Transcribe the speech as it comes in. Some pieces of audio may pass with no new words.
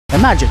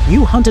Imagine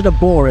you hunted a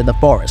boar in the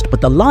forest, but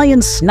the lion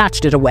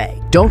snatched it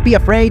away. Don't be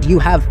afraid, you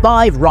have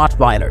 5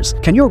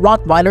 Rottweilers. Can your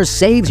Rottweiler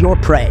save your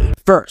prey?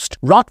 First,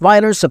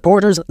 Rottweiler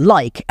supporters,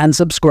 like and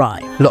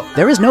subscribe. Look,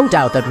 there is no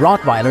doubt that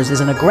Rottweilers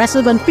is an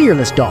aggressive and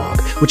fearless dog,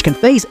 which can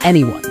face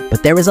anyone.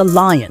 But there is a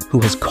lion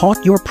who has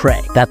caught your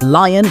prey. That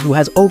lion who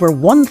has over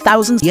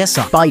 1,000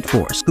 PSI bite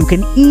force, who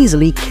can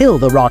easily kill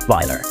the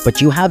Rottweiler.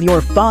 But you have your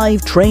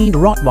 5 trained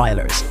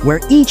Rottweilers, where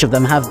each of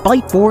them have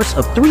bite force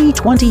of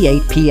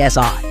 328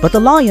 PSI. But the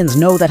lions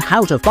know that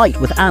how to fight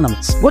with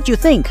animals. What do you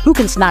think? Who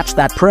can snatch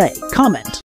that prey? Comment.